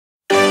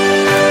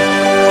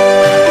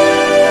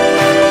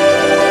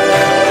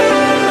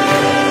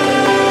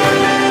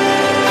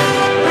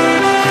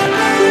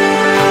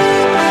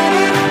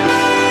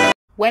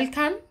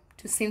Welcome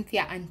to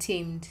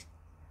CynthiaUNTAMED.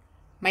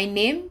 My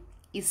name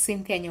is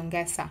Cynthia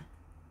Nyongesa.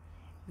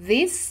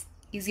 This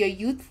is your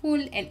youthful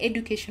and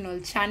educational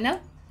channel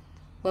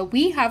where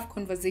we have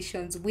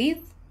conversations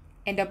with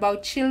and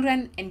about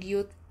children and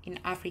youth in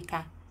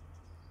Africa.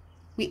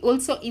 We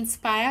also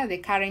inspire the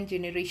current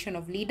generation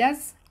of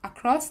leaders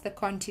across the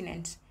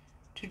continent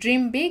to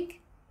dream big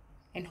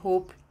and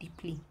hope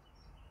deeply.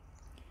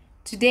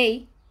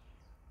 Today,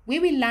 we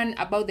will learn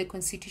about the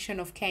Constitution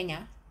of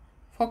Kenya,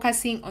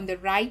 focusing on the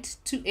right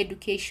to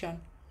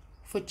education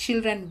for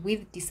children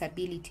with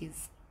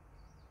disabilities.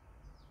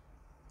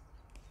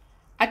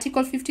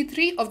 Article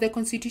 53 of the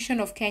Constitution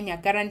of Kenya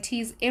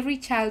guarantees every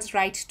child's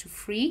right to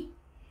free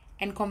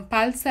and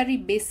compulsory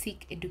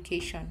basic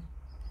education.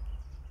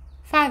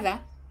 Further,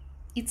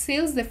 it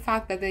says the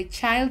fact that the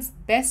child's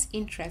best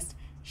interest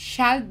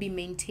shall be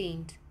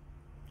maintained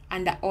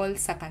under all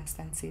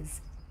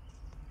circumstances.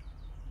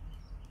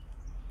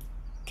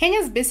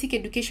 Kenya's Basic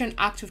Education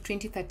Act of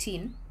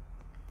 2013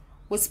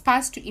 was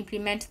passed to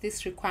implement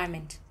this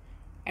requirement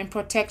and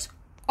protect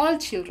all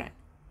children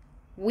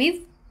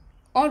with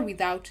or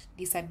without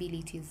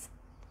disabilities.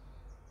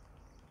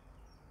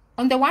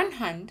 On the one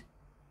hand,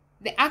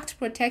 the Act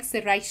protects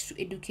the right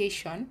to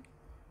education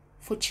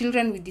for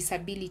children with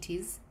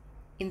disabilities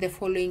in the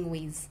following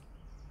ways.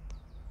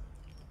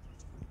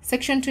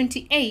 Section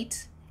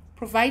 28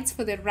 provides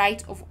for the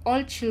right of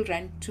all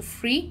children to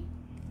free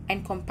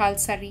and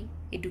compulsory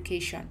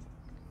education.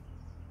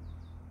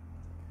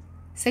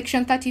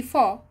 Section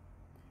 34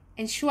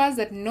 ensures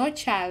that no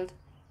child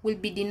will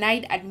be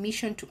denied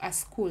admission to a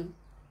school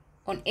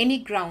on any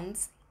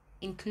grounds,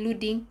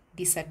 including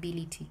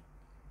disability.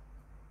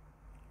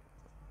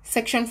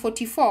 Section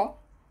 44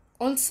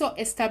 also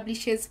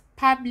establishes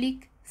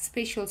public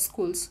special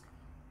schools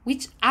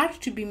which are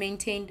to be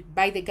maintained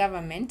by the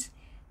government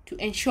to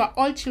ensure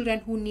all children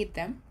who need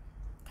them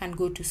can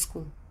go to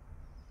school.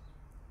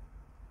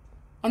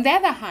 On the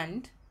other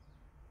hand,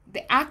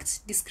 the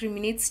Act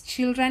discriminates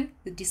children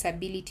with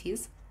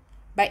disabilities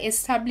by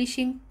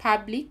establishing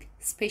public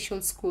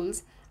special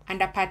schools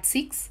under Part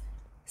 6,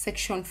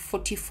 Section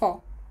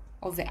 44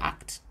 of the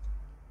Act.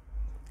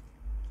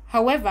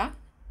 However,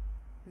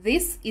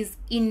 this is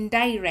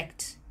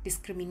indirect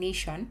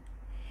discrimination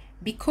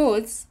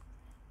because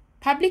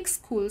public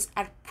schools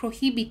are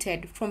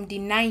prohibited from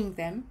denying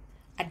them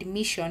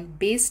admission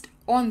based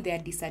on their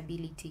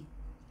disability.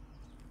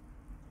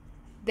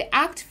 The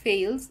Act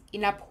fails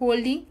in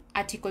upholding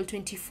Article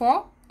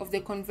 24 of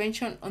the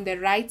Convention on the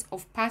Rights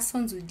of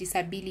Persons with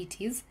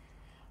Disabilities,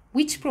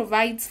 which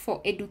provides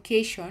for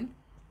education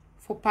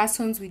for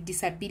persons with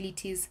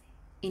disabilities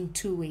in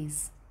two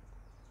ways.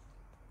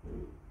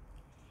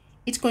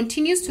 It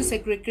continues to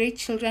segregate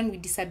children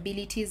with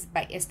disabilities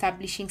by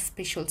establishing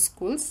special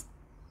schools.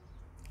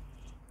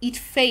 It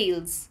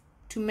fails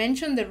to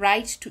mention the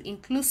right to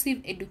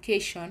inclusive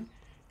education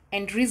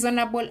and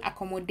reasonable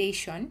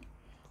accommodation,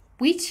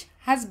 which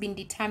has been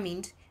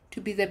determined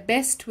to be the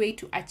best way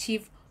to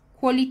achieve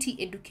quality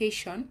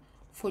education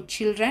for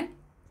children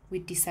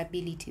with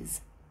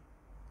disabilities.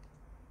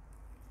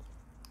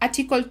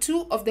 Article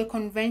 2 of the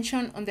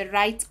Convention on the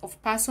Rights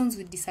of Persons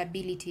with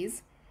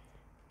Disabilities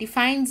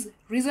defines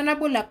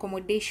reasonable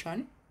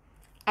accommodation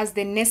as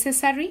the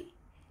necessary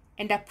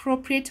and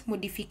appropriate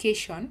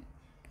modification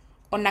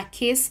on a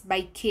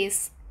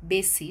case-by-case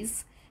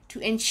basis to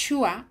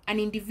ensure an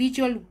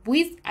individual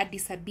with a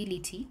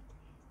disability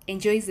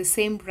enjoys the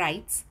same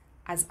rights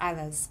as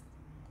others.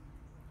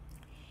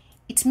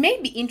 It may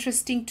be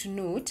interesting to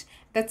note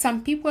that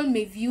some people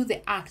may view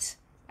the Act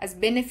as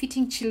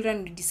benefiting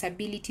children with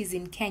disabilities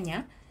in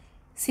Kenya,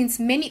 since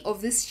many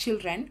of these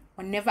children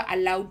were never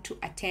allowed to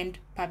attend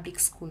public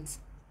schools.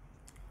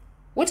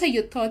 What are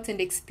your thoughts and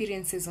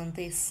experiences on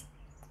this?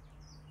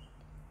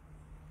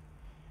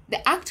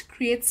 The Act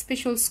creates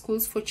special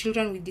schools for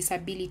children with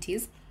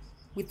disabilities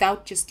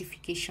without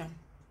justification.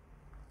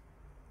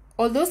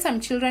 Although some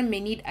children may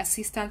need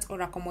assistance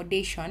or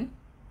accommodation,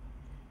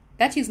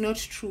 that is not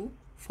true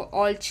for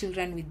all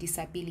children with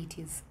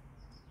disabilities.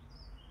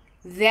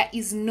 There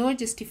is no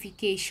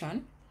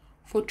justification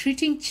for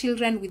treating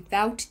children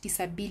without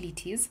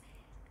disabilities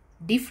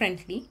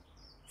differently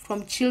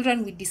from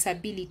children with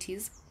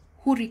disabilities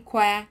who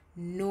require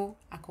no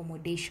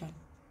accommodation.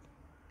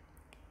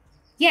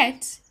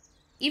 Yet,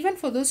 even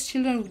for those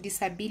children with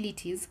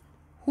disabilities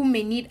who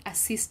may need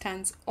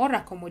assistance or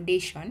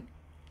accommodation,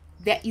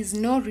 there is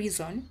no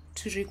reason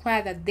to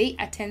require that they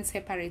attend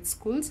separate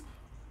schools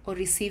or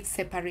receive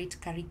separate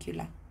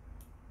curricula.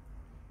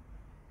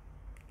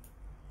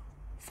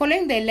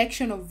 Following the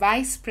election of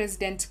Vice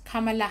President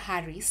Kamala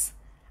Harris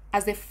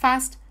as the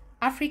first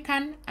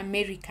African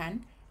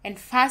American and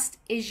first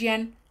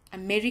Asian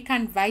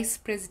American Vice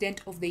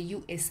President of the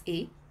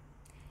USA,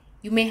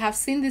 you may have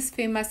seen this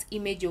famous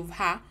image of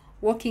her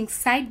walking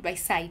side by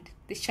side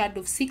the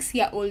shadow of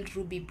 6-year-old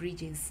Ruby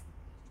Bridges.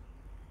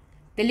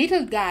 The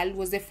little girl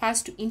was the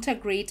first to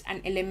integrate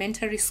an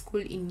elementary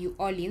school in New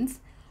Orleans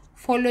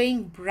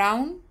following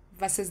Brown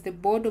versus the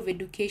Board of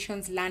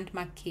Education's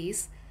landmark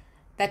case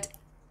that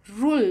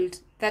ruled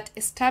that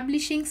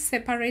establishing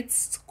separate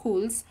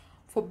schools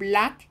for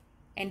black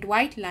and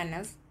white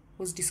learners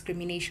was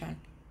discrimination.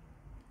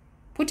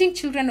 Putting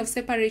children of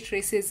separate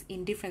races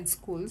in different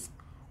schools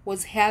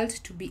was held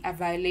to be a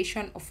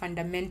violation of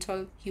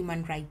fundamental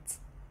human rights.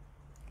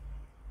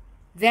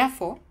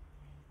 Therefore,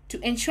 to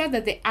ensure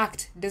that the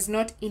Act does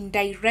not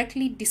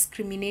indirectly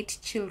discriminate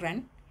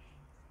children,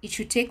 it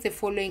should take the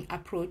following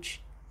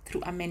approach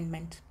through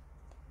amendment.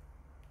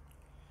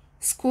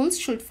 Schools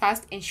should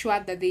first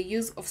ensure that the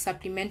use of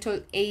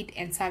supplemental aid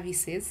and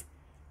services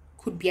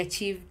could be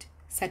achieved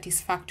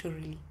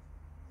satisfactorily.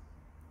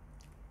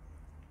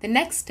 The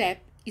next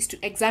step is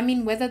to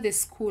examine whether the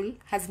school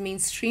has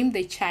mainstreamed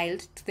the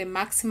child to the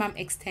maximum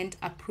extent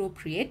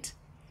appropriate,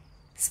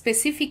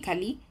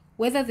 specifically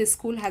whether the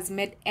school has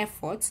made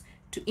efforts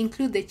to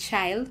include the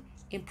child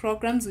in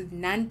programs with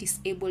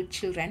non-disabled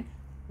children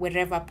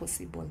wherever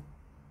possible.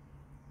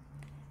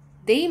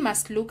 They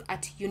must look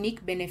at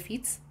unique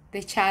benefits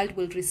the child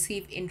will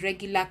receive in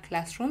regular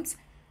classrooms,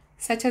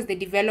 such as the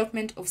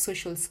development of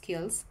social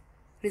skills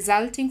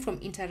resulting from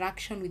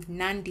interaction with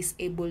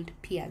non-disabled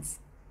peers.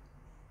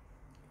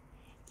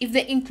 If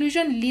the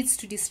inclusion leads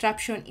to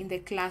disruption in the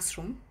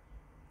classroom,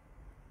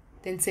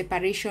 then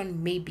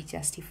separation may be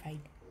justified.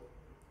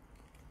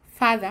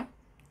 Further,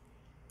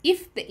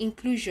 if the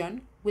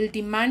inclusion will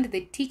demand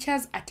the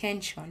teacher's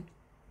attention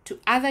to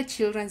other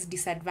children's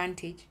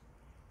disadvantage,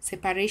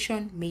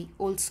 separation may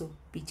also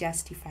be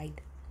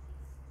justified.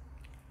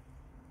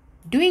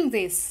 Doing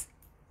this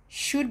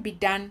should be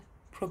done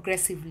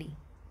progressively,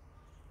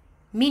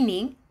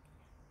 meaning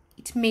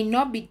it may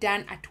not be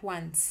done at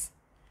once,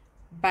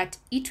 but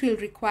it will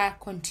require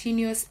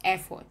continuous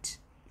effort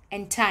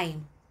and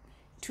time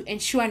to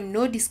ensure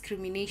no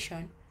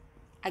discrimination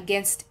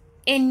against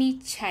any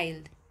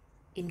child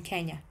in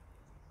Kenya.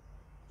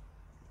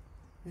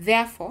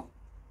 Therefore,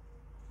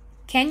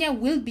 Kenya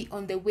will be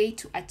on the way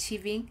to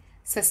achieving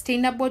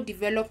Sustainable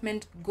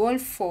Development Goal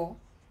 4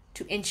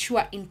 to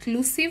ensure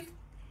inclusive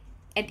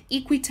and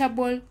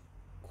equitable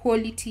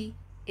quality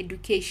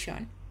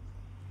education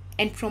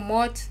and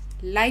promote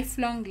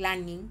lifelong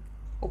learning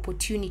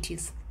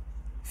opportunities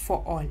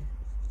for all.